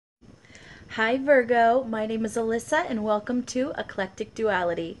Hi Virgo, my name is Alyssa and welcome to Eclectic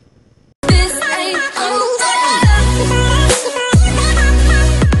Duality.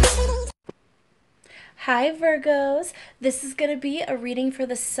 Hi Virgos, this is going to be a reading for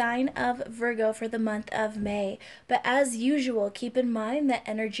the sign of Virgo for the month of May. But as usual, keep in mind that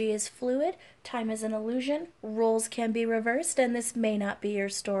energy is fluid, time is an illusion, roles can be reversed, and this may not be your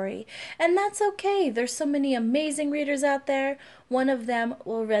story. And that's okay, there's so many amazing readers out there, one of them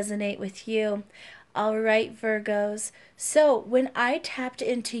will resonate with you. All right, Virgos. So when I tapped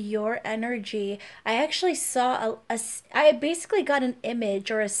into your energy, I actually saw I basically got an image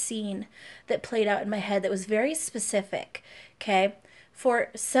or a scene that played out in my head that was very specific. Okay. For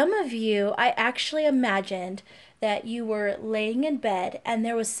some of you, I actually imagined that you were laying in bed and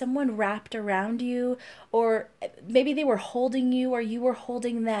there was someone wrapped around you, or maybe they were holding you or you were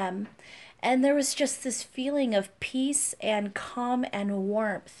holding them. And there was just this feeling of peace and calm and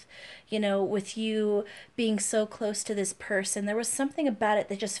warmth, with you being so close to this person. There was something about it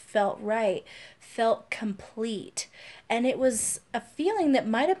that just felt right, felt complete. And it was a feeling that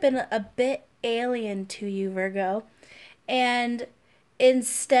might have been a bit alien to you, Virgo. And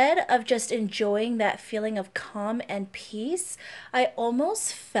instead of just enjoying that feeling of calm and peace, I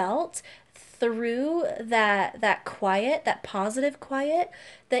almost felt through that quiet, that positive quiet,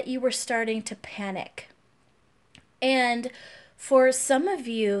 that you were starting to panic. And for some of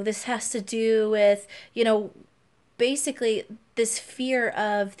you, this has to do with, basically this fear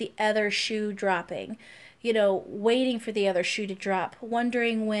of the other shoe dropping, waiting for the other shoe to drop,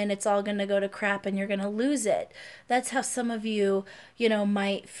 wondering when it's all going to go to crap and you're going to lose it. That's how some of you,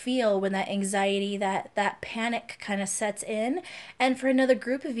 might feel when that anxiety, that panic kind of sets in. And for another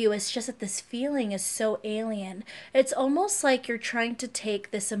group of you, it's just that this feeling is so alien. It's almost like you're trying to take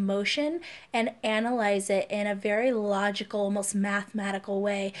this emotion and analyze it in a very logical, almost mathematical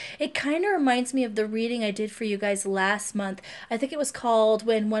way. It kind of reminds me of the reading I did for you guys last month. I think it was called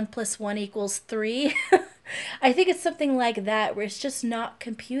When 1 + 1 = 3. I think it's something like that, where it's just not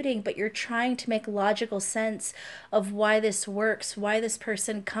computing, but you're trying to make logical sense of why this works, why this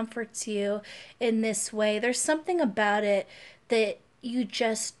person comforts you in this way. There's something about it that you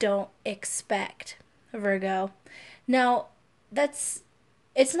just don't expect, Virgo. Now, it's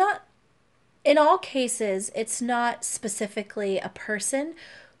not, in all cases, it's not specifically a person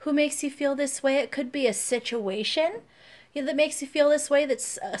who makes you feel this way. It could be a situation, that makes you feel this way.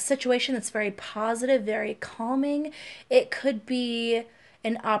 That's a situation that's very positive, very calming. It could be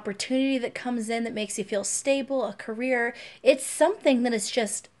an opportunity that comes in that makes you feel stable, a career. It's something that it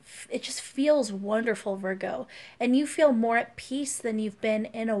just feels wonderful, Virgo. And you feel more at peace than you've been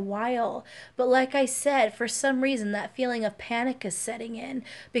in a while. But like I said, for some reason, that feeling of panic is setting in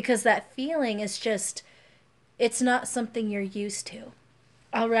because that feeling is just, it's not something you're used to.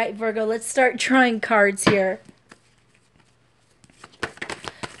 All right, Virgo, let's start drawing cards here.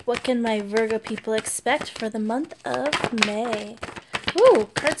 What can my Virgo people expect for the month of May? Ooh,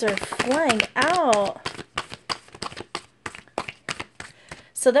 cards are flying out.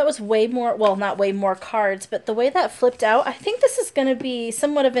 So that was way more, well, not way more cards, but the way that flipped out, I think this is going to be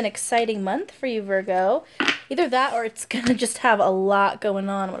somewhat of an exciting month for you, Virgo. Either that or it's going to just have a lot going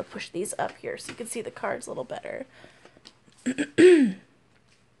on. I'm going to push these up here so you can see the cards a little better.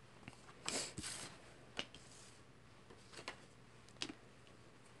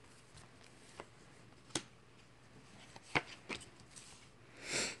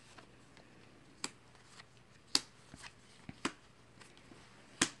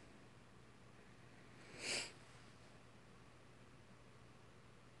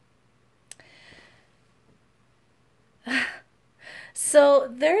 So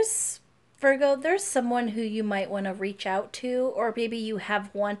Virgo, there's someone who you might want to reach out to, or maybe you have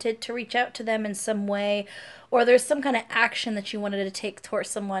wanted to reach out to them in some way, or there's some kind of action that you wanted to take towards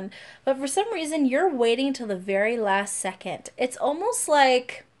someone, but for some reason you're waiting till the very last second. It's almost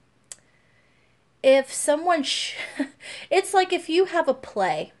like if someone, it's like if you have a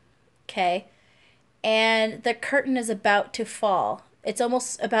play, okay, and the curtain is about to fall. It's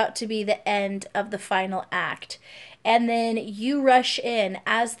almost about to be the end of the final act. And then you rush in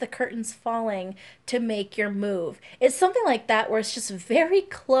as the curtain's falling to make your move. It's something like that where it's just very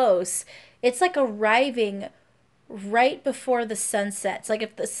close. It's like arriving right before the sun sets. Like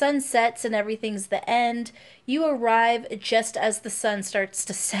if the sun sets and everything's the end, you arrive just as the sun starts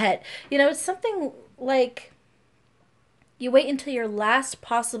to set. It's something like you wait until your last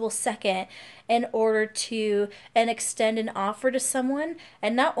possible second in order to and extend an offer to someone.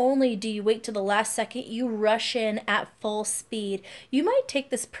 And not only do you wait till the last second, you rush in at full speed. You might take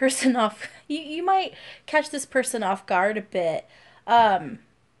this person off. You might catch this person off guard a bit.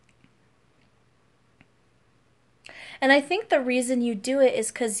 And I think the reason you do it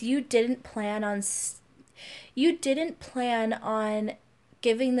is because you didn't plan on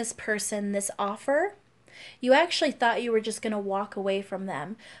giving this person this offer. You actually thought you were just going to walk away from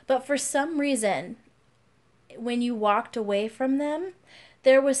them. But for some reason, when you walked away from them,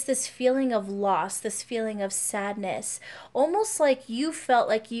 there was this feeling of loss, this feeling of sadness, almost like you felt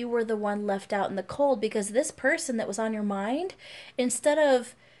like you were the one left out in the cold because this person that was on your mind, instead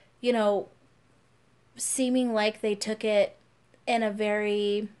of, you know, seeming like they took it in a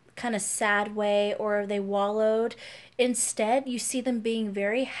very kind of sad way or they wallowed. Instead, you see them being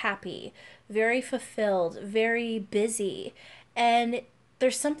very happy, very fulfilled, very busy. And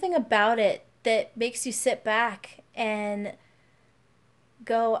there's something about it that makes you sit back and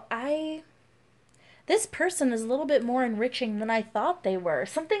go, this person is a little bit more enriching than I thought they were.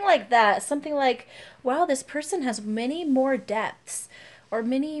 Something like that. Something like, wow, this person has many more depths or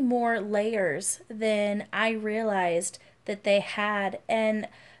many more layers than I realized that they had. And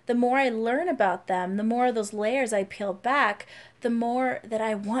the more I learn about them, the more of those layers I peel back, the more that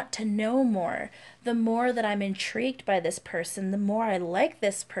I want to know more, the more that I'm intrigued by this person, the more I like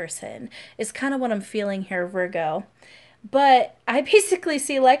this person, is kind of what I'm feeling here, Virgo. But I basically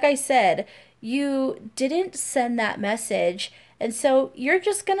see, like I said, you didn't send that message. And so you're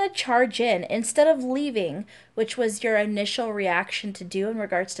just going to charge in instead of leaving, which was your initial reaction to do in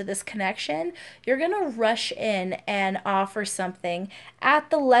regards to this connection. You're going to rush in and offer something at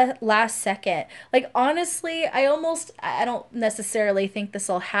the last second. Like, honestly, I don't necessarily think this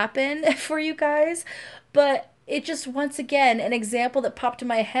will happen for you guys, but it just, once again, an example that popped in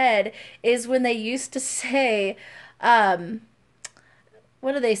my head is when they used to say, um,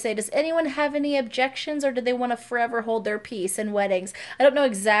 what do they say? Does anyone have any objections or do they want to forever hold their peace in weddings? I don't know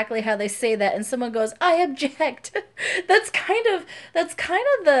exactly how they say that and someone goes, "I object." That's kind of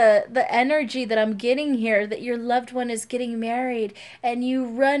the energy that I'm getting here, that your loved one is getting married and you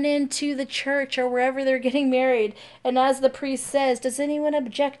run into the church or wherever they're getting married, and as the priest says, "Does anyone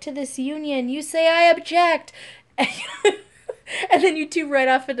object to this union?" You say, "I object." And then you two ride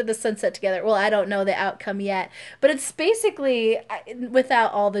off into the sunset together. Well, I don't know the outcome yet, but it's basically,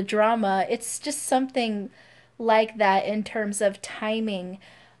 without all the drama, it's just something like that in terms of timing.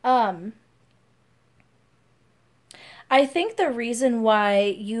 Um, I think the reason why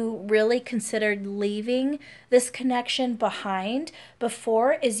you really considered leaving this connection behind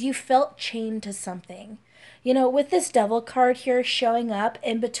before is you felt chained to something. You know, with this devil card here showing up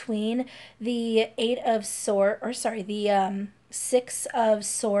in between the eight of sword, or sorry, the six of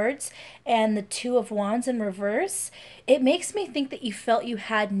swords and the two of wands in reverse, it makes me think that you felt you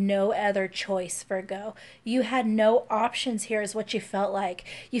had no other choice, Virgo. You had no options here, is what you felt like.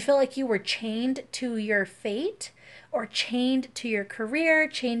 You felt like you were chained to your fate or chained to your career,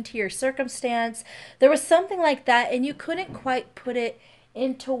 chained to your circumstance. There was something like that, and you couldn't quite put it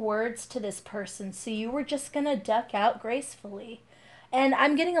into words to this person. So you were just going to duck out gracefully. And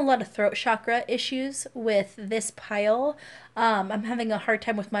I'm getting a lot of throat chakra issues with this pile. I'm having a hard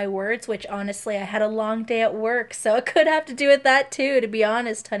time with my words, which honestly, I had a long day at work. So it could have to do with that too, to be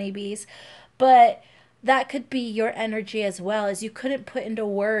honest, honeybees. But that could be your energy as well, as you couldn't put into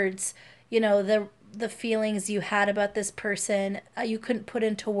words, the feelings you had about this person. You couldn't put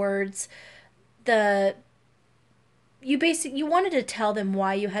into words the you wanted to tell them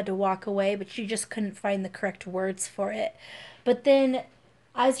why you had to walk away, but you just couldn't find the correct words for it. But then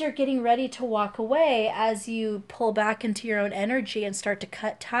as you're getting ready to walk away, as you pull back into your own energy and start to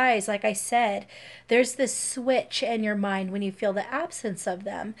cut ties, like I said, there's this switch in your mind when you feel the absence of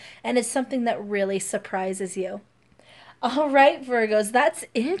them, and it's something that really surprises you. All right, Virgos, that's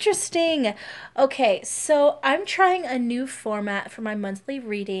interesting. Okay, so I'm trying a new format for my monthly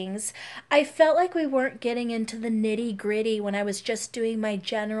readings. I felt like we weren't getting into the nitty gritty when I was just doing my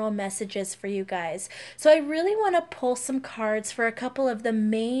general messages for you guys. So I really want to pull some cards for a couple of the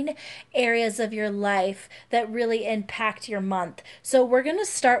main areas of your life that really impact your month. So we're going to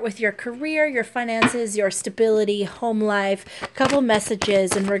start with your career, your finances, your stability, home life, a couple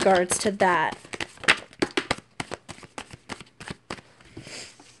messages in regards to that.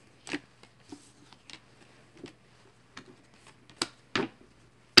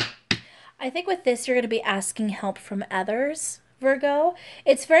 I think with this, you're going to be asking help from others, Virgo.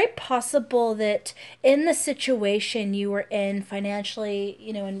 It's very possible that in the situation you were in financially,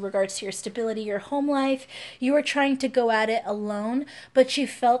 in regards to your stability, your home life, you were trying to go at it alone, but you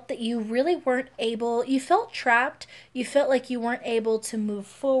felt that you really weren't able, you felt trapped, you felt like you weren't able to move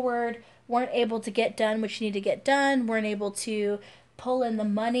forward, weren't able to get done what you need to get done, weren't able to pull in the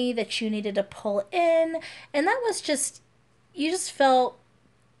money that you needed to pull in. And that was just, you just felt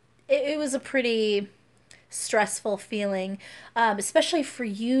it was a pretty stressful feeling, especially for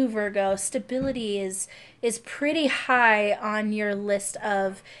you, Virgo. Stability is pretty high on your list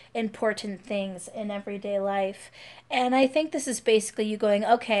of important things in everyday life. And I think this is basically you going,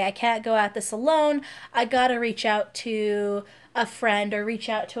 okay, I can't go at this alone. I got to reach out to a friend or reach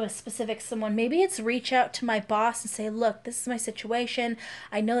out to a specific someone. Maybe it's reach out to my boss and say, look, this is my situation.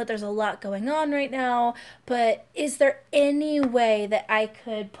 I know that there's a lot going on right now, but is there any way that I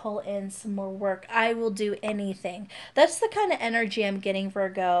could pull in some more work? I will do anything. That's the kind of energy I'm getting,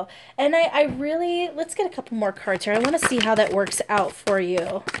 Virgo. And I really, let's get a couple more cards here. I want to see how that works out for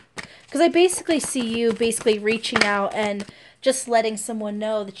you. Because I basically see you basically reaching out and just letting someone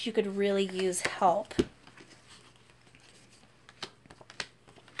know that you could really use help.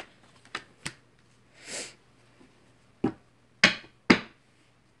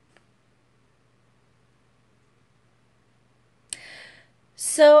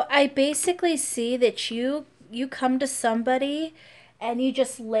 So I basically see that you come to somebody and you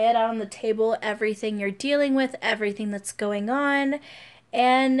just lay it out on the table, everything you're dealing with, everything that's going on.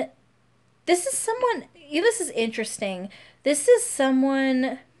 And this is someone, this is interesting. This is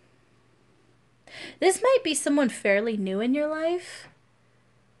someone, this might be someone fairly new in your life.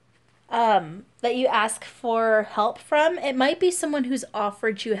 That you ask for help from. It might be someone who's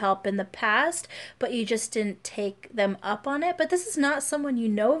offered you help in the past, but you just didn't take them up on it. But this is not someone you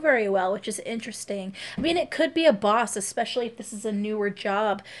know very well, which is interesting. I mean, it could be a boss, especially if this is a newer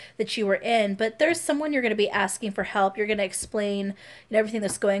job that you were in. But there's someone you're going to be asking for help. You're going to explain, you know, everything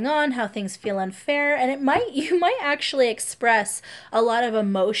that's going on, how things feel unfair, and you might actually express a lot of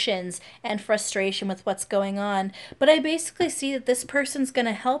emotions and frustration with what's going on. But I basically see that this person's going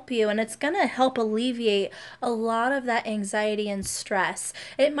to help you, and it's going to help alleviate a lot of that anxiety and stress.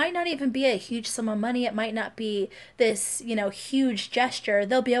 It might not even be a huge sum of money. It might not be this, you know, huge gesture.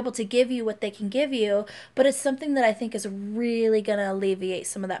 They'll be able to give you what they can give you, but it's something that I think is really going to alleviate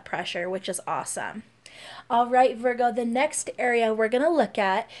some of that pressure, which is awesome. All right, Virgo, the next area we're going to look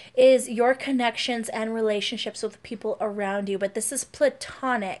at is your connections and relationships with people around you, but this is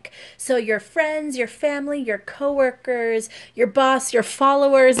platonic. So your friends, your family, your coworkers, your boss, your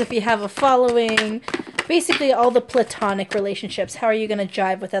followers, if you have a following, basically all the platonic relationships. How are you going to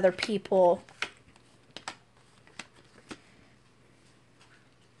jive with other people?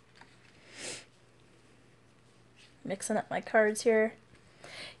 Mixing up my cards here.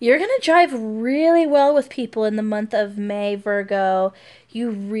 You're going to jive really well with people in the month of May, Virgo.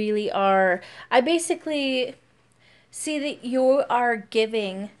 You really are. I basically see that you are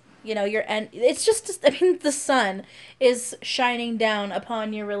giving, you know, it's just, I mean, the sun is shining down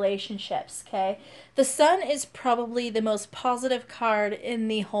upon your relationships, okay? The sun is probably the most positive card in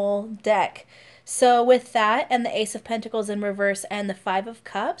the whole deck. So with that and the Ace of Pentacles in reverse and the Five of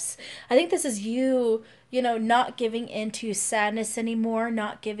Cups, I think this is you, you know, not giving into sadness anymore,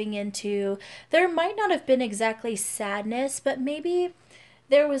 not giving into, there might not have been exactly sadness, but maybe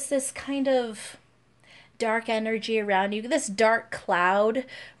there was this kind of dark energy around you, this dark cloud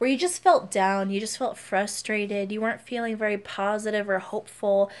where you just felt down, you just felt frustrated, you weren't feeling very positive or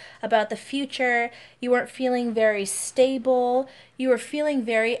hopeful about the future, you weren't feeling very stable, you were feeling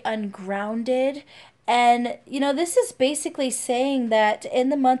very ungrounded. And, you know, this is basically saying that in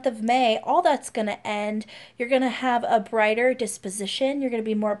the month of May, all that's going to end. You're going to have a brighter disposition. You're going to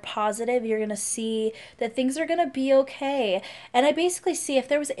be more positive. You're going to see that things are going to be okay. And I basically see if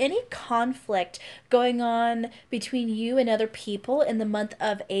there was any conflict going on between you and other people in the month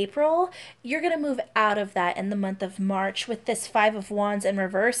of April, you're going to move out of that in the month of March with this Five of Wands in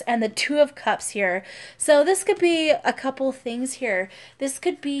reverse and the Two of Cups here. So this could be a couple things here. This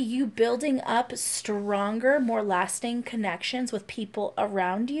could be you building up stronger, more lasting connections with people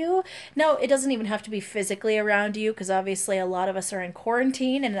around you. Now, it doesn't even have to be physically around you because obviously a lot of us are in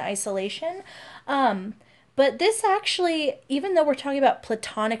quarantine and in isolation. But this actually, even though we're talking about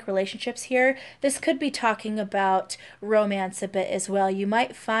platonic relationships here, this could be talking about romance a bit as well. You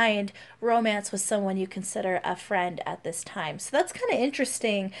might find romance with someone you consider a friend at this time. So that's kind of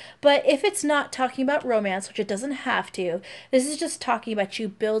interesting. But if it's not talking about romance, which it doesn't have to, this is just talking about you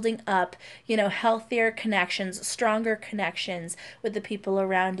building up, you know, healthier connections, stronger connections with the people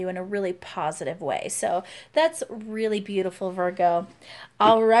around you in a really positive way. So that's really beautiful, Virgo.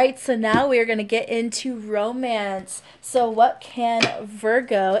 All right, so now we are going to get into romance. So what can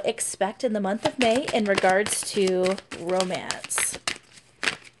Virgo expect in the month of May in regards to romance?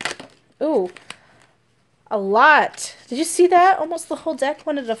 Ooh, a lot. Did you see that? Almost the whole deck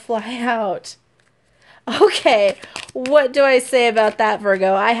wanted to fly out. Okay. What do I say about that,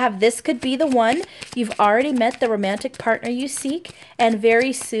 Virgo? I have this could be the one. You've already met the romantic partner you seek, and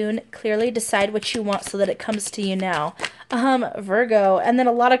very soon clearly decide what you want so that it comes to you now. Virgo. And then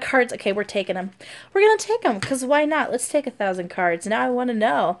a lot of cards. Okay, we're taking them. We're going to take them because why not? Let's take 1,000 cards. Now I want to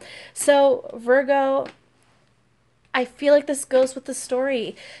know. So, Virgo, I feel like this goes with the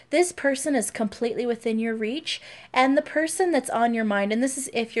story. This person is completely within your reach, and the person that's on your mind, and this is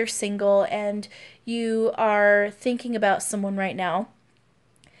if you're single and you are thinking about someone right now.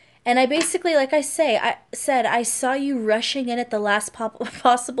 And I basically, like I said, I saw you rushing in at the last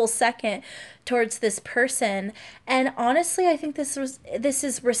possible second towards this person. And honestly, I think this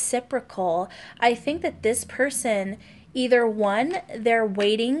is reciprocal. I think that this person, either one, they're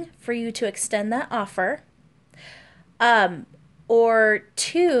waiting for you to extend that offer, um, or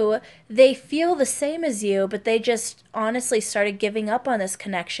two, they feel the same as you, but they just honestly started giving up on this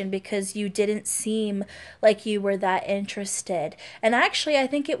connection because you didn't seem like you were that interested. And actually, I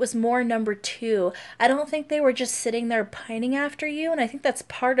think it was more number two. I don't think they were just sitting there pining after you, and I think that's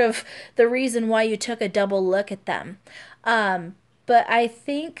part of the reason why you took a double look at them. But I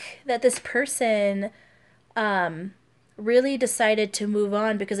think that this person really decided to move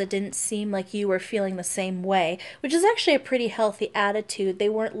on because it didn't seem like you were feeling the same way, which is actually a pretty healthy attitude. They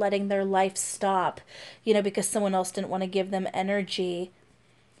weren't letting their life stop, because someone else didn't want to give them energy.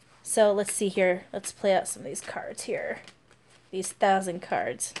 So let's see here. Let's play out some of these cards here. These 1,000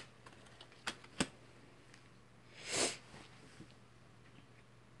 cards.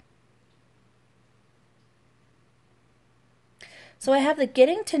 So I have the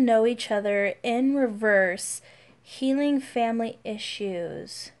getting to know each other in reverse, healing family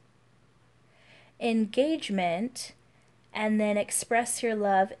issues, engagement, and then express your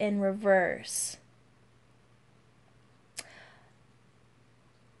love in reverse.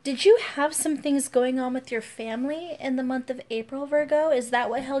 Did you have some things going on with your family in the month of April, Virgo? Is that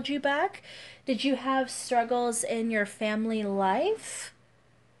what held you back? Did you have struggles in your family life?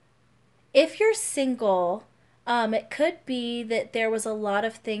 If you're single, it could be that there was a lot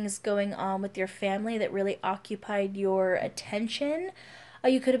of things going on with your family that really occupied your attention.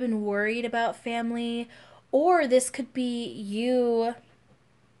 You could have been worried about family, or this could be you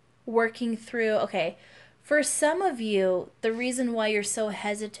working through. Okay, for some of you, the reason why you're so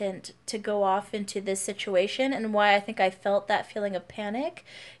hesitant to go off into this situation and why I think I felt that feeling of panic,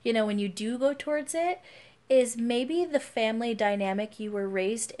 when you do go towards it, is maybe the family dynamic you were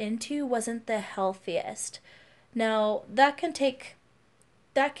raised into wasn't the healthiest. Now, that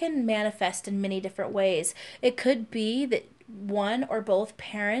can manifest in many different ways. It could be that one or both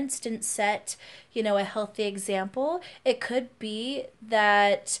parents didn't set, a healthy example. It could be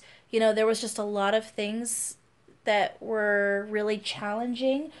that, there was just a lot of things that were really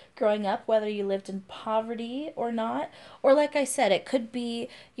challenging growing up, whether you lived in poverty or not. Or, like I said, it could be,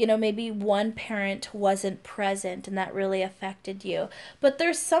 maybe one parent wasn't present and that really affected you. But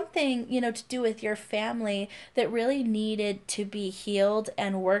there's something, to do with your family that really needed to be healed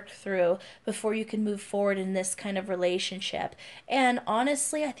and worked through before you can move forward in this kind of relationship. And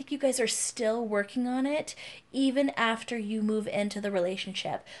honestly, I think you guys are still working on it even after you move into the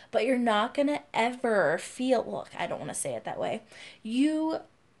relationship. But you're not going to ever feel, well, I don't want to say it that way. You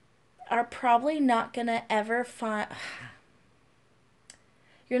are probably not going to ever find,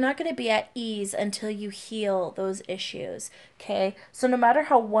 you're not going to be at ease until you heal those issues. Okay? So no matter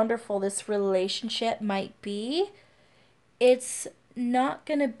how wonderful this relationship might be, it's not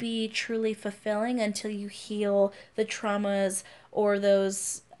going to be truly fulfilling until you heal the traumas or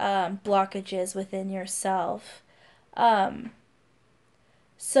those blockages within yourself. Um,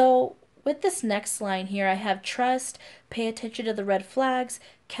 so, with this next line here, I have trust, pay attention to the red flags,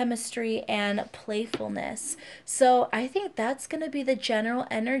 chemistry, and playfulness. So, I think that's going to be the general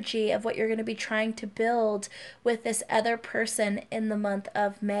energy of what you're going to be trying to build with this other person in the month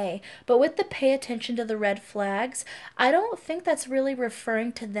of May. But with the pay attention to the red flags, I don't think that's really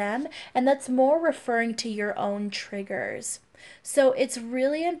referring to them, and that's more referring to your own triggers. So it's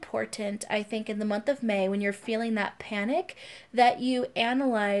really important, I think, in the month of May when you're feeling that panic, that you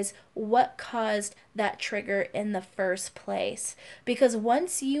analyze what caused that trigger in the first place. Because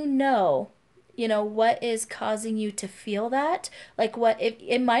once what is causing you to feel that, like what if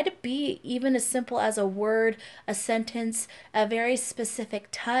it might be even as simple as a word, a sentence, a very specific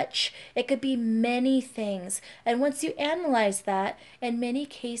touch. It could be many things. And once you analyze that, in many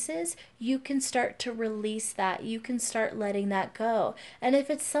cases you can start to release that. You can start letting that go. And if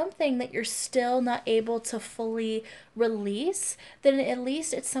it's something that you're still not able to fully release, then at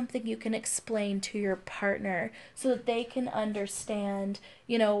least it's something you can explain to your partner so that they can understand,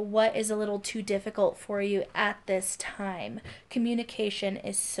 what is a little too difficult for you at this time. Communication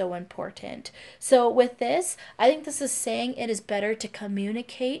is so important. So with this, I think this is saying it is better to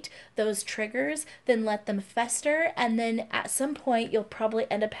communicate those triggers than let them fester, and then at some point you'll probably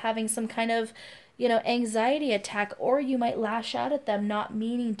end up having some kind of anxiety attack, or you might lash out at them not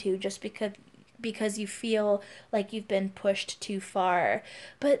meaning to, just because you feel like you've been pushed too far.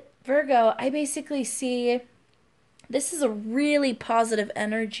 But Virgo, I basically see this is a really positive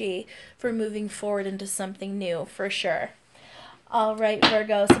energy for moving forward into something new, for sure. All right,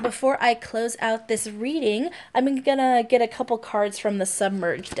 Virgo. So before I close out this reading, I'm gonna get a couple cards from the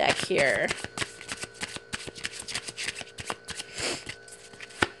Submerged deck here.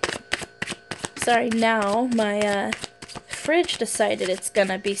 Sorry, now my fridge decided it's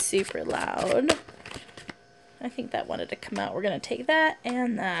gonna be super loud. I think that wanted to come out. We're gonna take that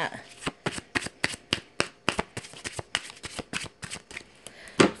and that.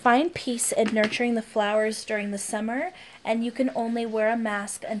 Find peace in nurturing the flowers during the summer, and you can only wear a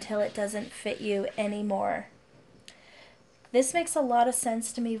mask until it doesn't fit you anymore. This makes a lot of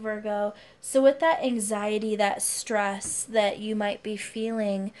sense to me, Virgo. So with that anxiety, that stress that you might be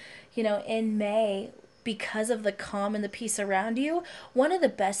feeling, in May, because of the calm and the peace around you, one of the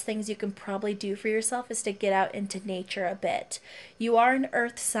best things you can probably do for yourself is to get out into nature a bit. You are an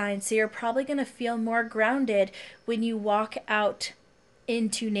earth sign, so you're probably going to feel more grounded when you walk out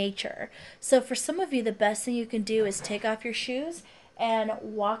into nature. So for some of you, the best thing you can do is take off your shoes and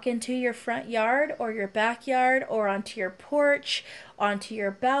walk into your front yard or your backyard or onto your porch, onto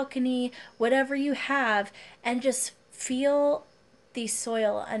your balcony, whatever you have, and just feel the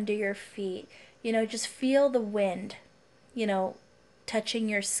soil under your feet. Just feel the wind, touching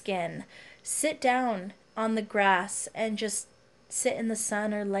your skin. Sit down on the grass and just sit in the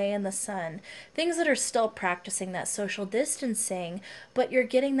sun or lay in the sun. Things that are still practicing that social distancing, but you're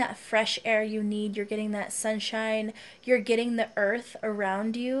getting that fresh air you need, you're getting that sunshine, you're getting the earth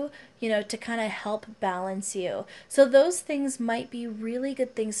around you, to kind of help balance you. So those things might be really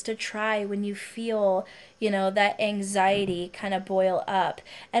good things to try when you feel, that anxiety kind of boil up.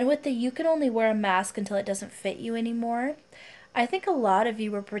 And with the you can only wear a mask until it doesn't fit you anymore, I think a lot of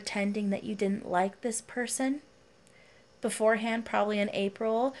you were pretending that you didn't like this person beforehand, probably in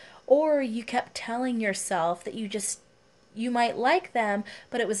April, or you kept telling yourself that you might like them,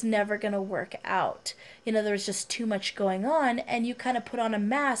 but it was never going to work out. There was just too much going on, and you kind of put on a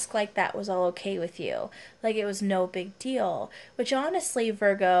mask like that was all okay with you, like it was no big deal. Which honestly,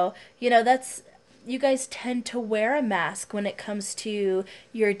 Virgo, you guys tend to wear a mask when it comes to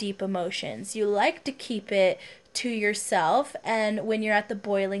your deep emotions. You like to keep it to yourself, and when you're at the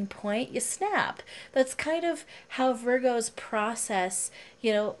boiling point, you snap. That's kind of how Virgos process,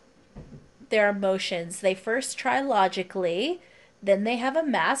 their emotions. They first try logically, then they have a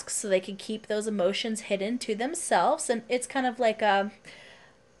mask so they can keep those emotions hidden to themselves, and it's kind of like a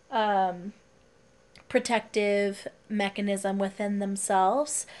protective mechanism within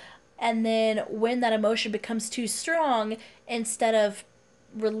themselves. And then when that emotion becomes too strong, instead of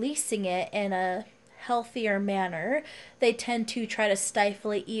releasing it in a healthier manner, they tend to try to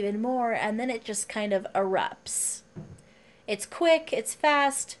stifle it even more, and then it just kind of erupts. It's quick, it's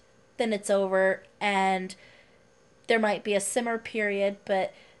fast, then it's over, and there might be a simmer period,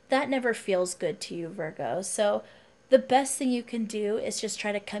 but that never feels good to you, Virgo. So the best thing you can do is just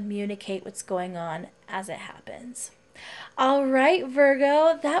try to communicate what's going on as it happens. All right,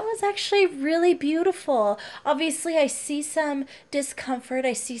 Virgo, that was actually really beautiful. Obviously, I see some discomfort,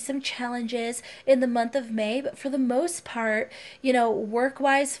 I see some challenges in the month of May, but for the most part,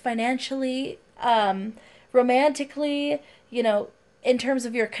 work-wise, financially, romantically, in terms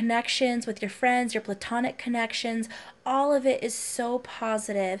of your connections with your friends, your platonic connections, all of it is so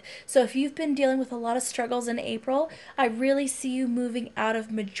positive. So if you've been dealing with a lot of struggles in April, I really see you moving out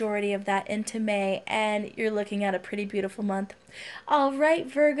of majority of that into May, and you're looking at a pretty beautiful month. All right,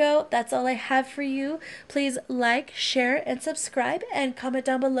 Virgo, that's all I have for you. Please like, share, and subscribe, and comment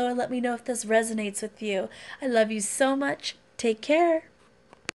down below and let me know if this resonates with you. I love you so much. Take care.